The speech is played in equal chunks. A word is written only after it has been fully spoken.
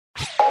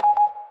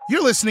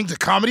You're listening to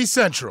Comedy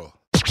Central.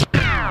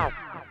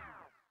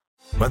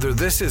 Whether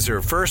this is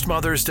her first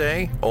Mother's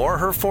Day or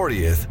her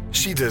 40th,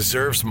 she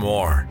deserves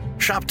more.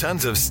 Shop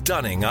tons of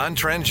stunning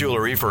on-trend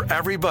jewelry for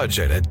every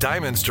budget at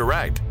Diamonds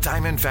Direct.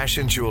 Diamond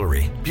fashion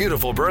jewelry,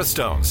 beautiful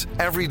birthstones,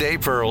 everyday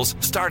pearls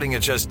starting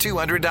at just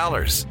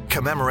 $200.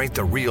 Commemorate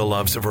the real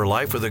loves of her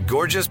life with a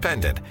gorgeous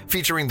pendant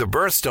featuring the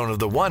birthstone of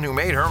the one who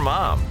made her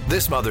mom.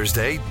 This Mother's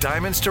Day,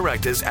 Diamonds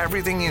Direct is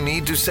everything you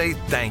need to say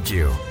thank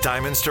you.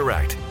 Diamonds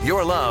Direct,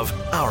 your love,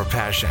 our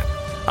passion.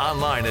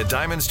 Online at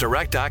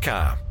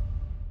diamondsdirect.com.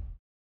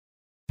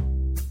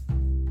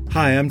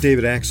 Hi, I'm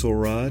David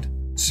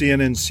Axelrod,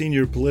 CNN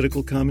senior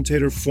political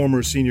commentator,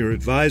 former senior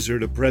advisor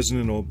to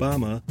President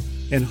Obama,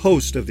 and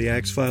host of the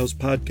Axe Files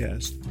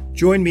podcast.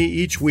 Join me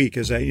each week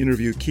as I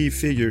interview key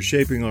figures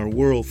shaping our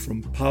world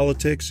from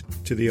politics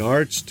to the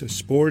arts to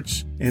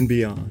sports and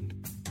beyond.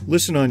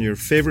 Listen on your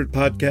favorite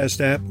podcast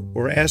app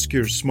or ask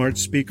your smart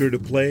speaker to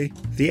play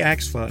The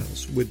Axe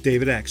Files with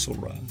David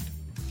Axelrod.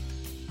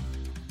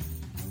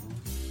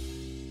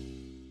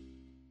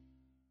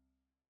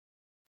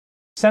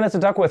 Senator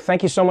Duckworth,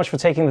 thank you so much for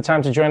taking the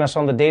time to join us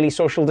on the Daily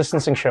Social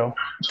Distancing Show.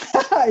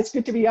 It's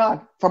good to be on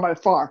from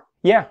afar.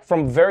 Yeah,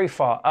 from very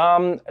far.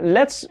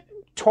 Let's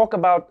talk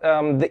about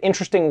the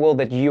interesting world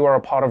that you are a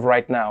part of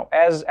right now.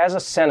 As a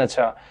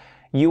senator,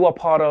 you are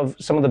part of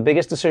some of the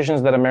biggest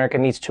decisions that America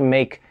needs to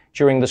make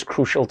during this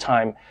crucial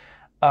time.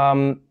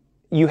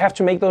 You have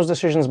to make those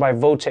decisions by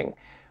voting.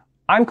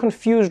 I'm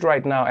confused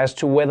right now as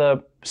to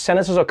whether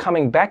senators are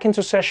coming back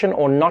into session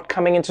or not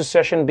coming into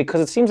session, because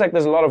it seems like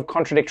there's a lot of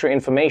contradictory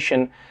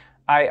information.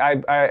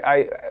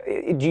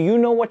 Do you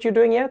know what you're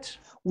doing yet?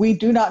 We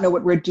do not know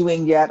what we're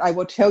doing yet. I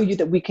will tell you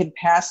that we can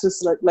pass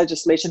this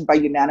legislation by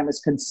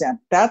unanimous consent.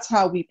 That's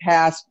how we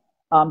passed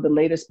the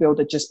latest bill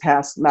that just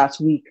passed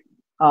last week.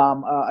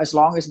 As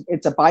long as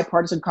it's a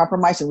bipartisan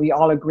compromise and we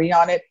all agree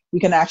on it, we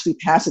can actually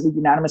pass it with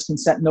unanimous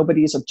consent.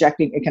 Nobody is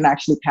objecting. It can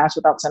actually pass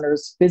without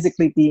senators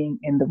physically being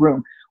in the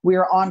room. We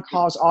are on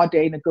calls all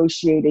day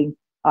negotiating.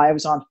 I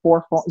was on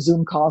 4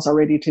 Zoom calls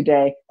already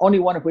today, only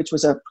one of which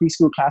was a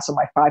preschool class of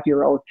my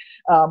 5-year-old.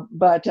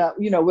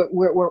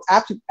 We're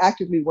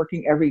actively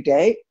working every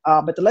day.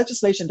 But the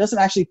legislation doesn't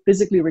actually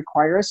physically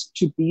require us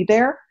to be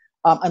there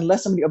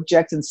unless somebody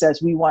objects and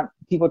says we want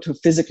people to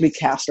physically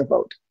cast a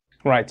vote.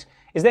 Right.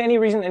 Is there any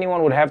reason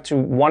anyone would have to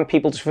want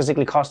people to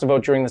physically cast a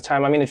vote during this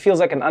time? I mean, it feels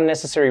like an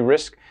unnecessary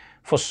risk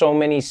for so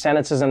many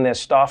senators and their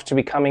staff to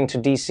be coming to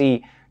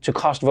D.C. to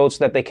cast votes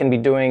that they can be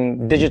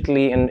doing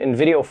digitally in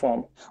video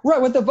form.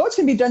 Right. Well, the votes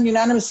can be done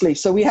unanimously.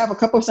 So we have a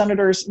couple of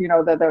senators,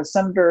 the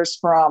senators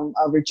from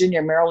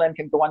Virginia, Maryland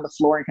can go on the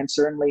floor and can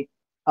certainly,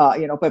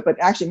 but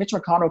actually Mitch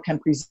McConnell can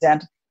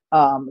present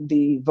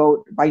the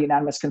vote by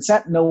unanimous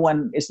consent. No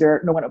one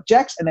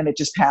objects, and then it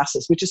just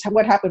passes, which is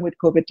what happened with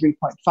COVID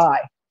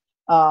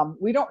 3.5.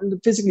 We don't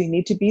physically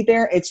need to be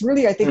there. It's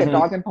really, I think, a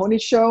dog and pony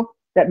show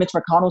that Mitch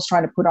McConnell's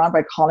trying to put on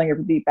by calling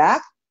everybody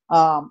back.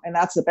 And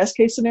that's the best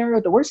case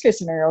scenario. The worst case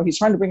scenario, he's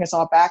trying to bring us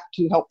all back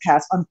to help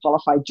pass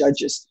unqualified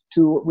judges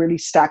to really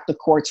stack the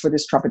courts for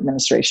this Trump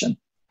administration.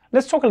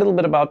 Let's talk a little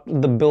bit about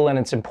the bill and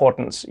its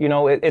importance. You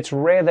know, it's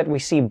rare that we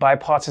see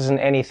bipartisan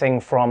anything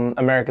from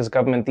America's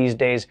government these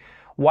days.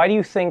 Why do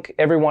you think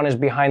everyone is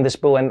behind this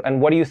bill,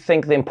 and what do you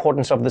think the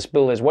importance of this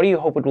bill is? What do you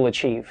hope it will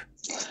achieve?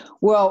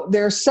 Well,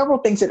 there are several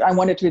things that I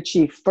wanted to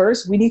achieve.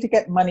 First, we need to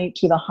get money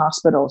to the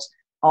hospitals.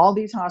 All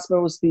these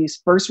hospitals,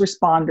 these first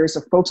responders,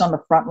 the folks on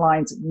the front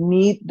lines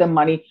need the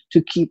money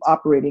to keep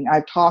operating.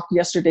 I talked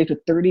yesterday to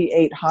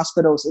 38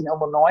 hospitals in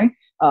Illinois,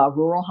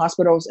 rural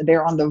hospitals, and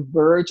they're on the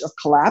verge of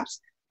collapse.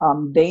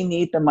 They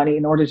need the money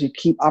in order to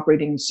keep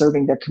operating and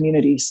serving their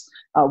communities.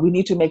 We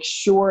need to make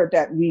sure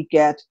that we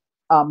get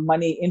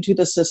money into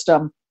the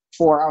system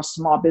for our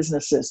small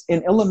businesses.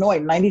 In Illinois,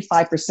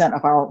 95%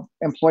 of our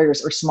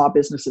employers are small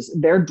businesses.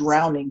 They're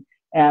drowning.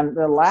 And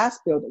the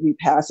last bill that we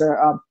passed,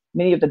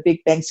 many of the big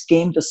banks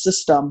gamed the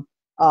system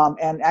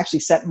and actually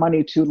sent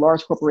money to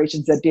large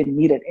corporations that didn't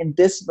need it. In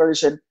this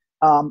version,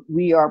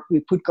 we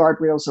put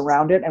guardrails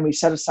around it, and we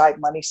set aside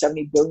money,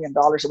 $70 billion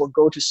that will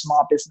go to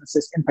small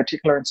businesses, in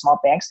particular in small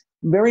banks.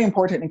 Very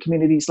important in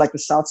communities like the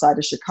South Side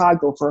of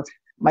Chicago for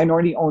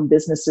minority-owned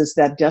businesses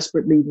that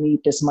desperately need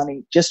this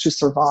money just to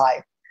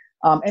survive.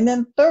 And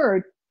then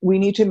third, we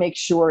need to make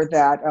sure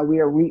that we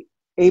are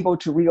able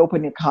to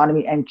reopen the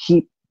economy and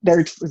keep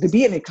there to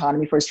be an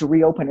economy for us to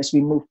reopen as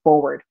we move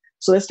forward.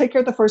 So let's take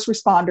care of the first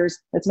responders.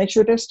 Let's make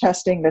sure there's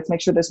testing. Let's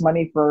make sure there's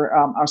money for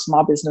our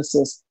small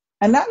businesses.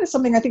 And that is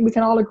something I think we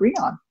can all agree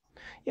on.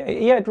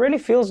 Yeah, it really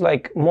feels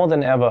like more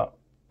than ever,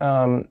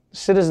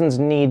 citizens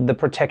need the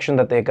protection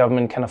that their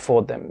government can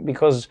afford them,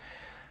 because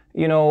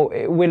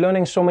we're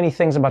learning so many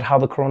things about how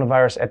the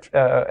coronavirus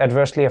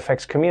adversely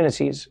affects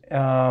communities.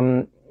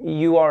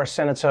 You are a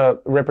senator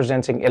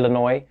representing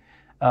Illinois.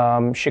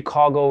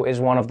 Chicago is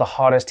one of the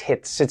hardest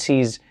hit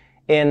cities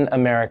in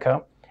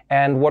America.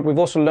 And what we've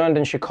also learned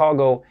in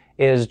Chicago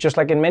is, just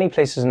like in many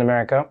places in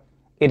America,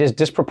 it is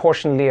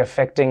disproportionately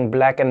affecting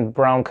Black and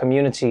brown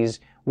communities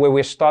where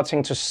we're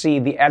starting to see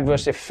the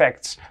adverse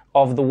effects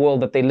of the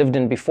world that they lived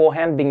in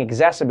beforehand being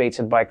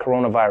exacerbated by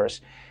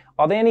coronavirus.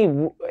 Are there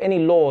any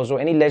laws or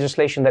any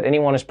legislation that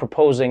anyone is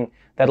proposing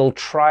that'll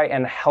try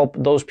and help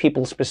those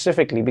people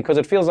specifically? Because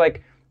it feels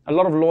like a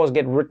lot of laws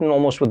get written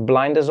almost with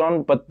blinders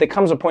on, but there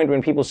comes a point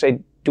when people say,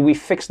 do we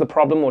fix the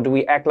problem, or do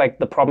we act like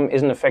the problem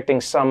isn't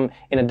affecting some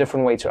in a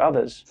different way to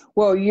others?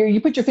 Well, you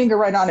put your finger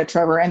right on it,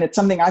 Trevor, and it's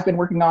something I've been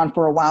working on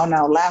for a while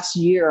now. Last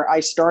year, I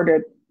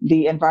started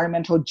the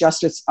Environmental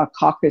Justice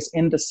Caucus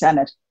in the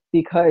Senate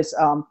because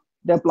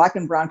the Black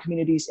and brown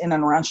communities in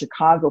and around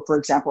Chicago, for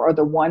example, are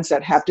the ones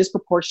that have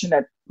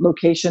disproportionate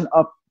location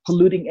of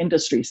polluting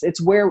industries.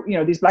 It's where,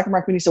 these Black and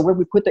brown communities are where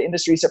we put the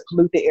industries that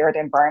pollute the air and the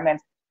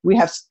environment. We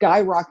have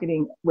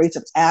skyrocketing rates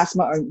of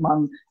asthma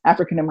among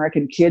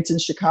African-American kids in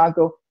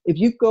Chicago. If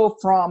you go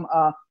from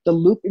the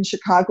Loop in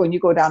Chicago and you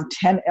go down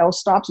 10 L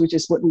stops, which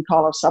is what we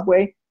call our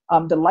subway,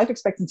 the life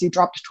expectancy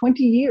dropped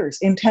 20 years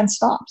in 10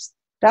 stops.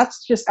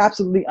 That's just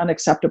absolutely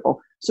unacceptable.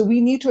 So we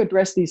need to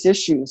address these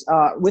issues.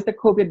 With the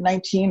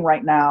COVID-19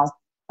 right now,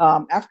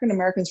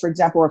 African-Americans, for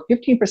example, are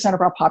 15%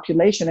 of our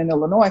population in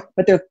Illinois,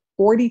 but they're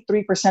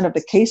 43% of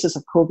the cases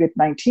of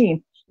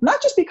COVID-19. Not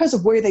just because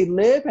of where they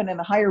live and in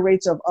the higher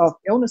rates of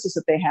illnesses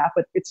that they have,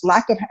 but it's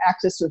lack of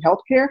access to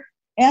healthcare,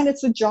 and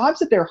it's the jobs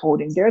that they're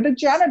holding. They're the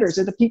janitors,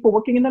 they're the people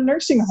working in the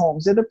nursing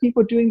homes, they're the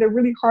people doing the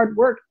really hard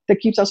work that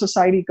keeps our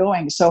society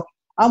going. So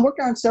I'm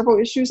working on several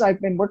issues.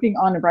 I've been working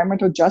on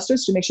environmental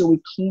justice to make sure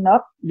we clean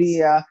up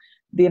the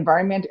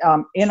environment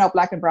in our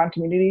Black and brown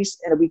communities,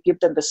 and we give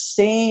them the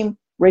same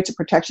rates of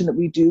protection that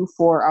we do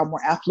for our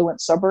more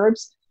affluent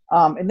suburbs.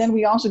 And then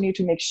we also need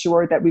to make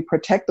sure that we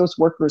protect those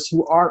workers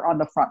who are on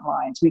the front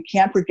lines. We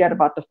can't forget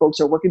about the folks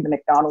who are working the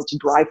McDonald's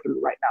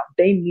drive-through right now.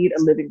 They need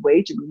a living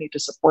wage, and we need to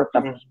support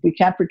them. Mm-hmm. We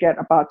can't forget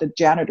about the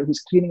janitor who's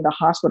cleaning the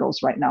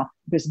hospitals right now,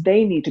 because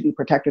they need to be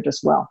protected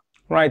as well.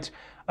 Right.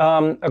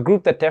 A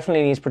group that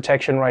definitely needs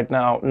protection right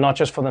now, not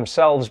just for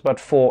themselves, but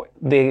for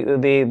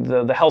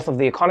the health of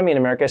the economy in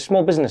America, is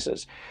small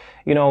businesses.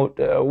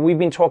 We've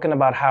been talking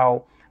about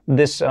how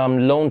this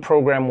loan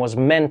program was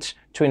meant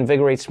to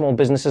invigorate small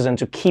businesses and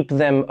to keep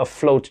them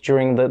afloat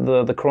during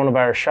the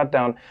coronavirus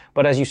shutdown.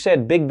 But as you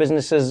said, big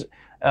businesses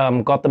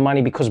got the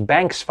money because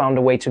banks found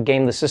a way to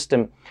game the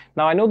system.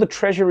 Now, I know the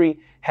Treasury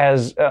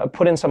has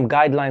put in some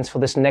guidelines for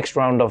this next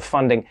round of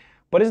funding,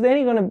 but are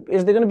there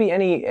going to be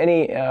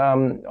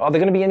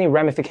any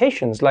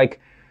ramifications? Like,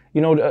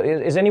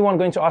 is anyone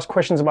going to ask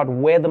questions about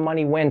where the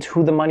money went,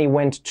 who the money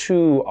went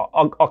to?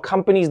 Are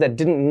companies that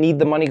didn't need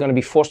the money going to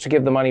be forced to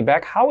give the money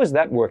back? How is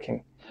that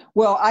working?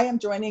 Well, I am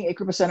joining a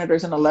group of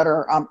senators in a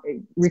letter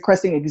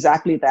requesting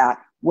exactly that.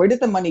 Where did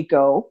the money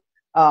go?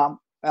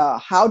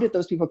 How did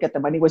those people get the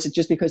money? Was it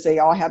just because they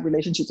all had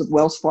relationships with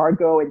Wells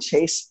Fargo and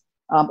Chase,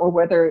 or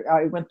whether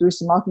it went through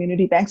small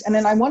community banks? And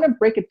then I want to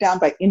break it down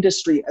by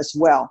industry as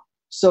well,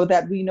 so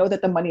that we know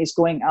that the money is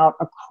going out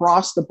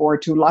across the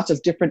board to lots of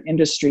different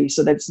industries,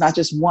 so that it's not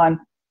just one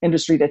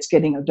industry that's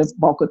getting the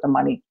bulk of the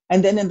money.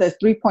 And then in the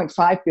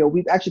 3.5 bill,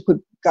 we've actually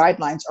put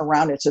guidelines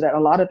around it so that a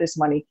lot of this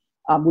money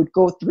would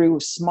go through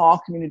small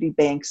community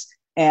banks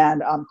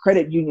and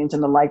credit unions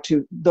and the like.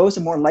 To those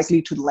are more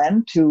likely to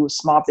lend to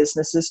small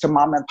businesses, to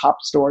mom and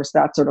pop stores,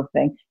 that sort of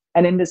thing.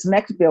 And in this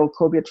next bill,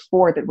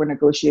 COVID-4, that we're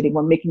negotiating,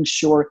 we're making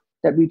sure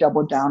that we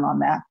double down on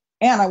that.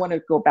 And I want to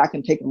go back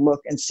and take a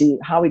look and see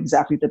how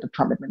exactly did the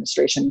Trump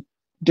administration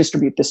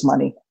distribute this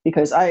money,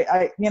 because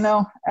I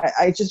don't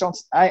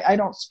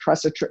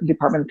trust the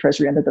Department of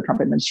Treasury under the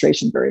Trump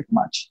administration very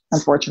much,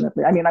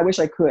 unfortunately. I mean, I wish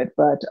I could,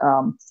 but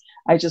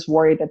I just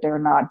worry that they're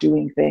not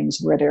doing things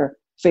where they're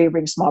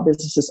favoring small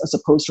businesses as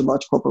opposed to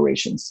large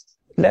corporations.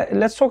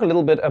 Let's talk a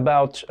little bit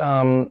about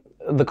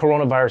the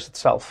coronavirus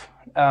itself.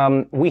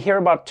 We hear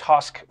about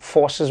task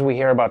forces, we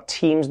hear about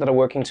teams that are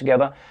working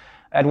together.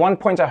 At one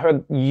point, I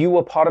heard you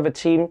were part of a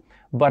team,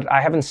 but I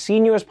haven't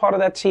seen you as part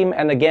of that team.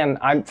 And again,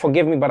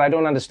 forgive me, but I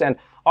don't understand.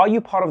 Are you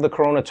part of the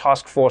Corona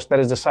task force that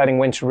is deciding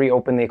when to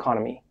reopen the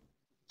economy?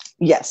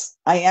 Yes,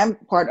 I am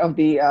part of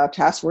the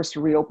task force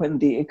to reopen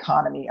the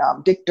economy.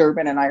 Dick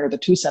Durbin and I are the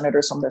two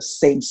senators from the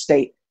same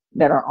state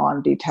that are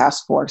on the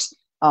task force.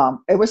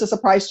 It was a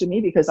surprise to me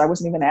because I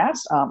wasn't even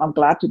asked. I'm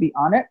glad to be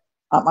on it.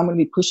 I'm going to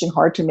be pushing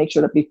hard to make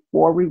sure that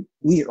before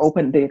we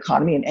open the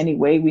economy in any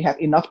way, we have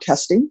enough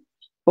testing,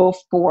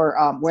 both for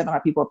whether or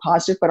not people are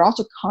positive, but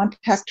also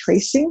contact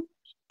tracing,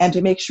 and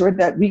to make sure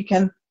that we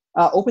can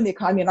open the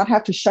economy and not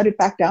have to shut it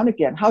back down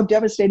again. How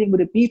devastating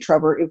would it be,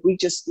 Trevor, if we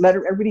just let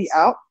everybody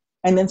out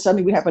and then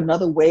suddenly we have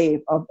another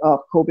wave of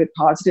COVID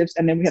positives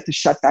and then we have to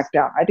shut back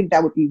down? I think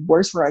that would be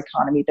worse for our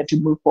economy than to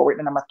move forward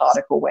in a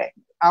methodical way.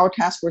 Our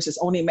task force has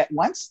only met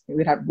once.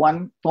 We had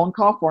one phone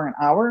call for an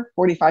hour.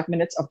 45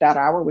 minutes of that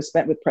hour was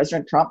spent with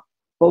President Trump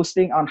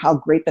boasting on how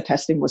great the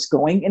testing was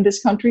going in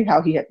this country,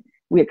 how we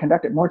had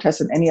conducted more tests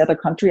than any other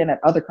country, and that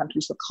other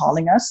countries were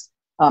calling us,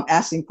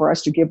 asking for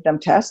us to give them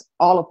tests,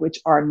 all of which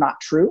are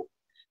not true.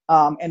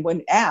 And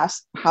when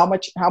asked how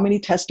many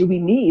tests do we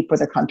need for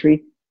the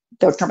country,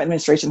 the Trump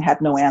administration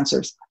had no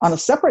answers. On a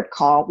separate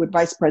call with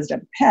Vice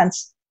President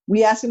Pence,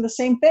 we asked him the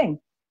same thing.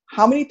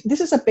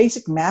 this is a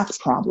basic math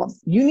problem.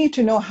 You need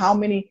to know how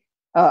many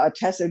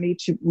tests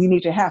we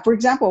need to have. For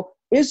example,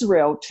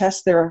 Israel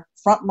tests their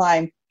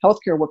frontline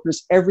healthcare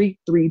workers every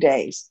 3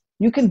 days.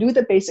 You can do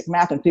the basic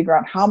math and figure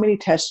out how many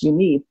tests you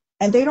need.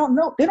 And they don't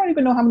know. They don't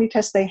even know how many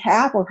tests they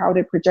have or how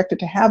they're projected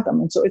to have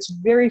them. And so it's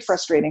very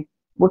frustrating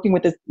working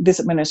with this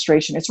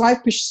administration. It's why I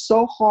push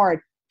so hard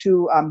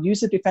to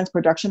use the Defense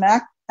Production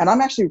Act. And I'm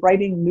actually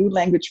writing new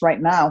language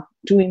right now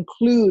to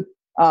include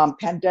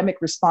pandemic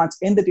response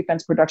in the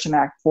Defense Production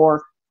Act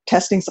for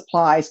testing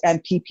supplies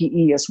and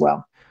PPE as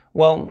well.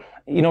 Well,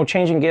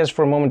 changing gears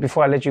for a moment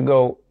before I let you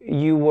go,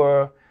 you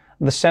were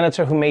the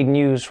senator who made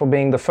news for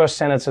being the first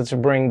senator to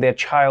bring their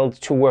child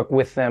to work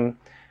with them.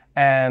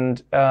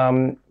 And,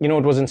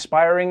 it was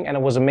inspiring and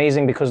it was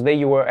amazing because there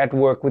you were at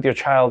work with your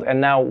child.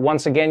 And now,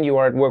 once again, you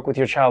are at work with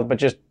your child, but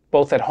just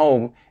both at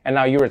home. And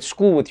now you're at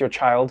school with your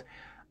child.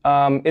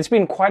 It's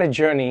been quite a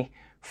journey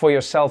for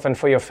yourself and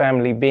for your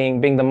family,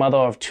 being the mother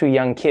of 2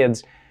 young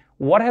kids.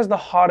 What has the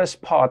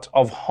hardest part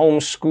of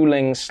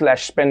homeschooling /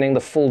 spending the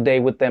full day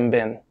with them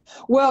been?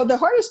 Well, the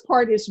hardest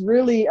part is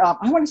really, I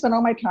want to spend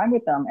all my time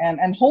with them.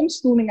 And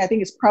homeschooling, I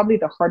think, is probably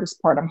the hardest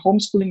part. I'm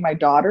homeschooling my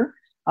daughter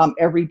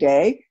every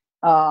day.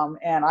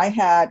 And I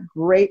had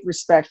great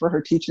respect for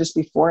her teachers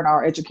before and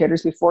our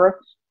educators before.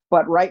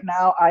 But right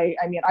now, I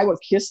will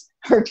kiss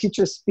her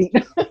teacher's feet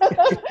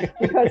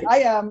because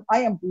I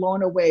am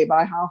blown away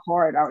by how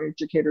hard our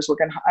educators work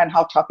and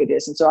how tough it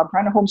is. And so I'm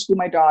trying to homeschool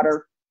my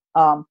daughter.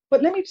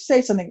 But let me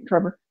say something,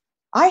 Trevor.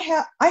 I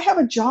have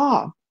a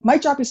job. My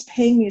job is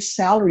paying me a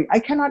salary. I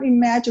cannot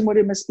imagine what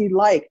it must be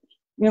like.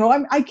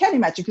 I can't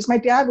imagine because my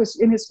dad was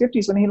in his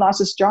 50s when he lost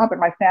his job and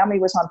my family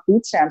was on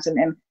food stamps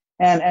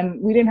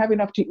and we didn't have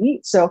enough to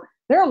eat. So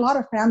there are a lot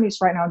of families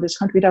right now in this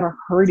country that are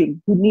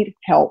hurting, who need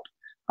help.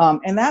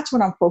 And that's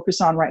what I'm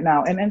focused on right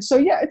now. And so,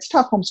 yeah, it's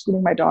tough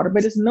homeschooling my daughter,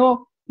 but it's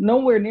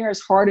nowhere near as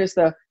hard as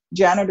the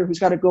janitor who's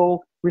got to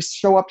go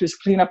show up to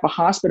clean up a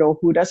hospital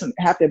who doesn't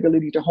have the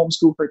ability to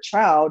homeschool her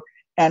child.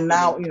 And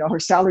now, her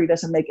salary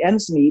doesn't make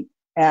ends meet.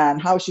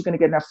 And how is she going to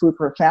get enough food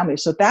for her family?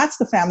 So that's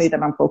the family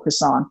that I'm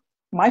focused on.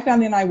 My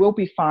family and I will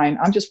be fine.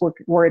 I'm just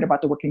worried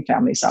about the working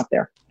families out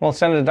there. Well,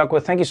 Senator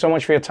Duckworth, thank you so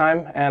much for your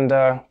time and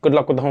good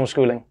luck with the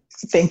homeschooling.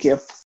 Thank you.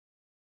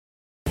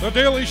 The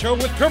Daily Show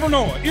with Trevor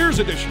Noah, Ears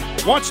Edition.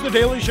 Watch The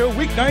Daily Show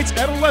weeknights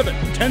at 11,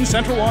 10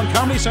 Central on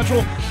Comedy Central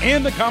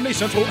and the Comedy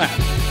Central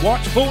app.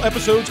 Watch full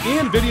episodes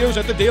and videos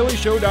at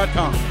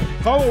thedailyshow.com.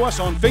 Follow us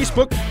on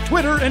Facebook,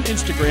 Twitter, and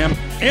Instagram,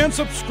 and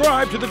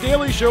subscribe to The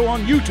Daily Show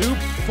on YouTube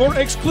for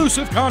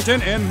exclusive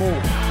content and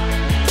more.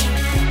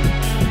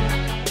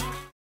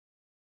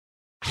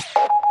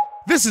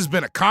 This has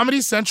been a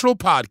Comedy Central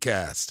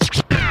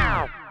podcast.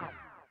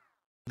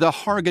 The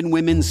Hargan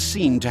women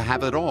seemed to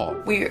have it all.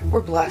 We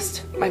were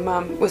blessed. My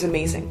mom was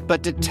amazing.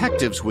 But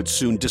detectives would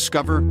soon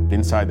discover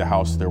inside the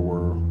house there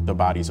were the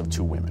bodies of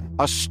 2 women.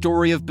 A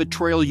story of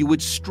betrayal you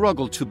would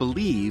struggle to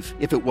believe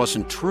if it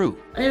wasn't true.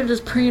 I am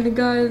just praying to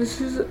God,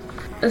 this is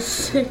a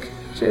sick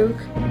joke.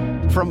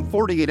 From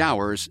 48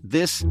 Hours,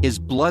 this is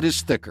Blood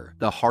is Thicker,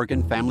 The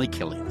Hargan Family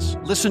Killings.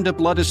 Listen to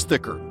Blood is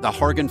Thicker, The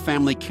Hargan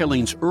Family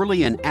Killings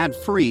early and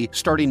ad-free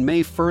starting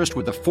May 1st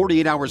with a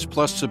 48 Hours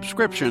Plus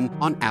subscription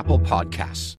on Apple Podcasts.